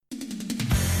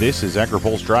This is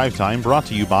AgriPulse Drive Time, brought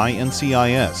to you by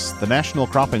NCIS, the National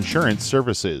Crop Insurance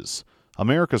Services.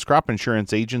 America's crop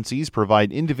insurance agencies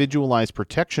provide individualized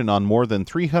protection on more than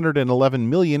 311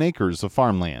 million acres of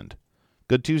farmland.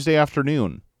 Good Tuesday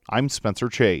afternoon. I'm Spencer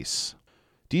Chase.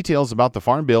 Details about the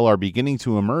Farm Bill are beginning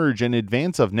to emerge in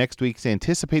advance of next week's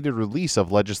anticipated release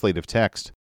of legislative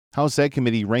text. House Ag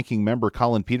Committee Ranking Member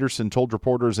Colin Peterson told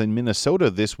reporters in Minnesota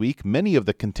this week many of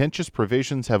the contentious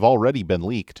provisions have already been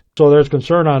leaked. So there's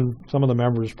concern on some of the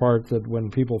members' part that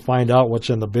when people find out what's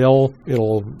in the bill,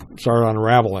 it'll start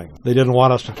unraveling. They didn't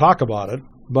want us to talk about it,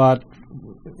 but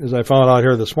as I found out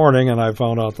here this morning, and I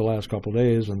found out the last couple of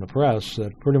days in the press,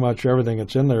 that pretty much everything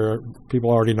that's in there people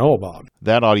already know about.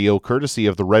 That audio courtesy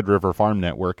of the Red River Farm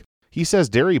Network. He says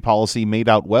dairy policy made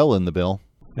out well in the bill.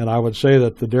 And I would say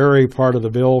that the dairy part of the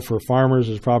bill for farmers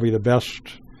is probably the best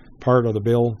part of the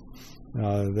bill.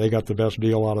 They got the best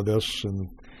deal out of this, and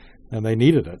they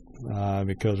needed it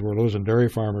because we're losing dairy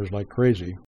farmers like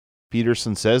crazy.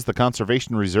 Peterson says the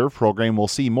Conservation Reserve Program will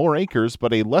see more acres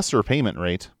but a lesser payment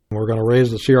rate. We're going to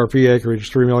raise the CRP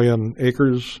acreage 3 million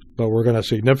acres, but we're going to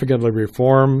significantly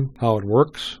reform how it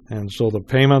works. And so the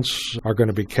payments are going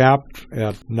to be capped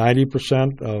at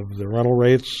 90% of the rental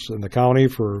rates in the county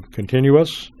for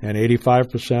continuous and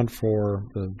 85% for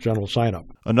the general sign-up.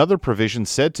 Another provision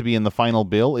said to be in the final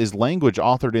bill is language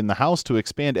authored in the House to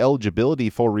expand eligibility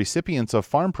for recipients of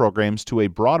farm programs to a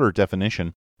broader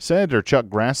definition. Senator Chuck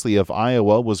Grassley of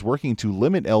Iowa was working to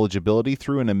limit eligibility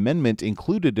through an amendment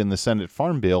included in the Senate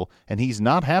Farm Bill, and he's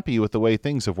not happy with the way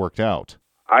things have worked out.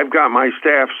 I've got my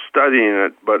staff studying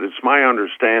it, but it's my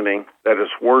understanding that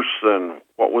it's worse than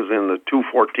what was in the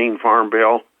 2014 Farm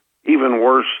Bill, even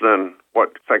worse than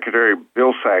what Secretary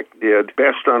Vilsack did.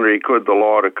 Best under he could the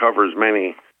law to cover as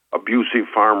many abusive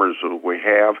farmers as we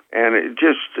have, and it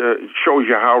just shows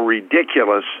you how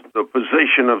ridiculous the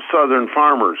position of Southern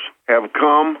farmers have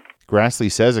come. Grassley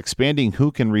says expanding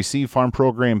who can receive farm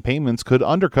program payments could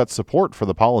undercut support for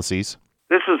the policies.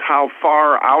 This is how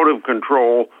far out of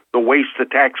control the waste of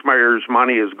taxpayers'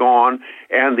 money has gone,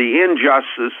 and the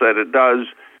injustice that it does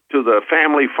to the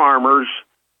family farmers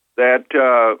that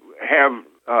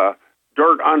have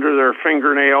dirt under their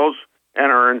fingernails and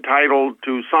are entitled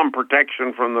to some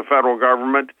protection from the federal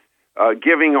government.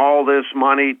 Giving all this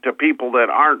money to people that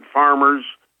aren't farmers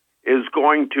is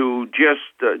going to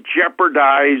just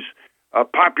jeopardize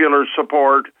popular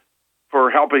support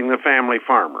for helping the family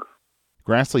farmer.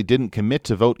 Grassley didn't commit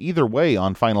to vote either way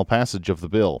on final passage of the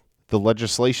bill. The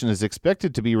legislation is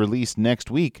expected to be released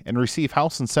next week and receive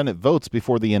House and Senate votes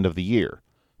before the end of the year.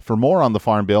 For more on the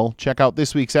Farm Bill, check out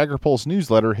this week's AgriPulse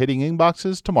newsletter hitting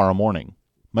inboxes tomorrow morning.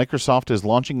 Microsoft is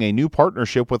launching a new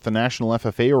partnership with the National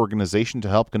FFA organization to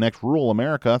help connect rural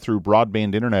America through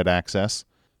broadband internet access.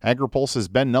 AgriPulse's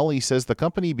Ben Nulley says the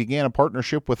company began a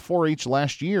partnership with 4-H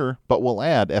last year, but will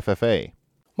add FFA.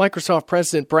 Microsoft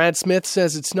President Brad Smith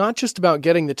says it's not just about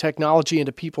getting the technology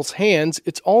into people's hands,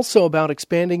 it's also about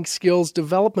expanding skills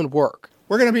development work.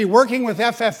 We're going to be working with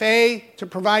FFA to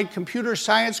provide computer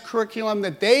science curriculum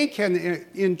that they can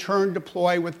in turn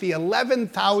deploy with the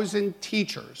 11,000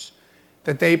 teachers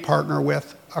that they partner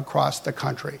with across the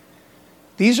country.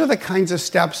 These are the kinds of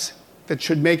steps that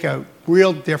should make a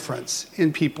real difference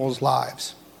in people's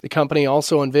lives. The company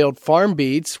also unveiled Farm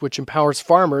Beats, which empowers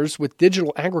farmers with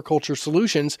digital agriculture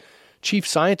solutions. Chief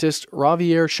Scientist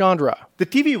Javier Chandra. The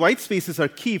TV white spaces are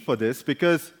key for this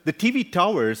because the TV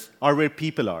towers are where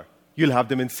people are. You'll have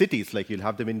them in cities, like you'll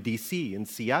have them in D.C., in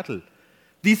Seattle.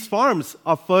 These farms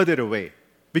are further away.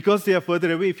 Because they are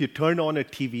further away, if you turn on a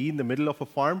TV in the middle of a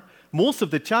farm, most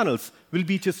of the channels will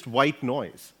be just white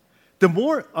noise. The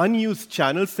more unused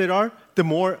channels there are, the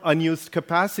more unused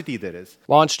capacity there is.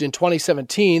 Launched in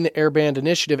 2017, the Airband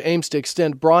initiative aims to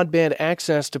extend broadband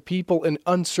access to people in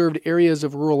unserved areas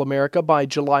of rural America by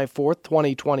July 4th,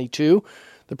 2022.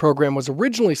 The program was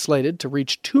originally slated to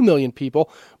reach 2 million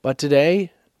people, but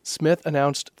today, Smith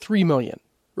announced 3 million.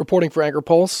 Reporting for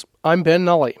AgriPulse, I'm Ben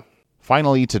Nulley.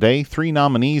 Finally, today, 3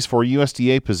 nominees for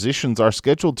USDA positions are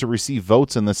scheduled to receive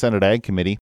votes in the Senate Ag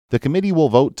Committee. The committee will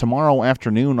vote tomorrow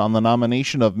afternoon on the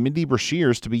nomination of Mindy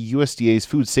Brashears to be USDA's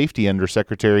Food Safety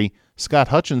Undersecretary, Scott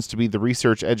Hutchins to be the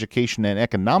Research, Education, and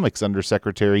Economics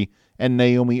Undersecretary, and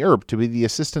Naomi Earp to be the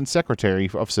Assistant Secretary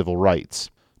of Civil Rights.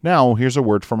 Now, here's a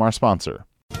word from our sponsor.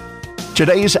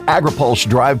 Today's AgriPulse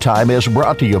Drive Time is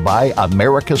brought to you by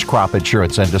America's crop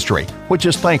insurance industry, which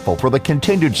is thankful for the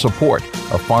continued support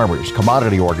of farmers,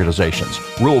 commodity organizations,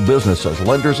 rural businesses,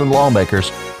 lenders, and lawmakers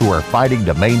who are fighting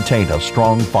to maintain a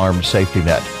strong farm safety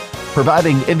net.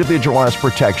 Providing individualized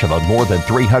protection on more than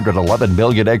 311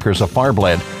 million acres of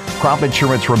farmland, crop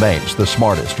insurance remains the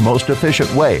smartest, most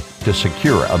efficient way to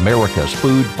secure America's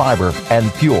food, fiber,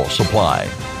 and fuel supply.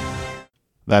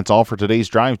 That's all for today's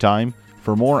Drive Time.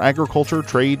 For more agriculture,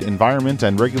 trade, environment,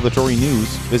 and regulatory news,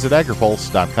 visit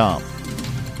agripulse.com.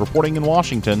 Reporting in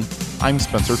Washington, I'm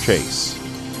Spencer Chase.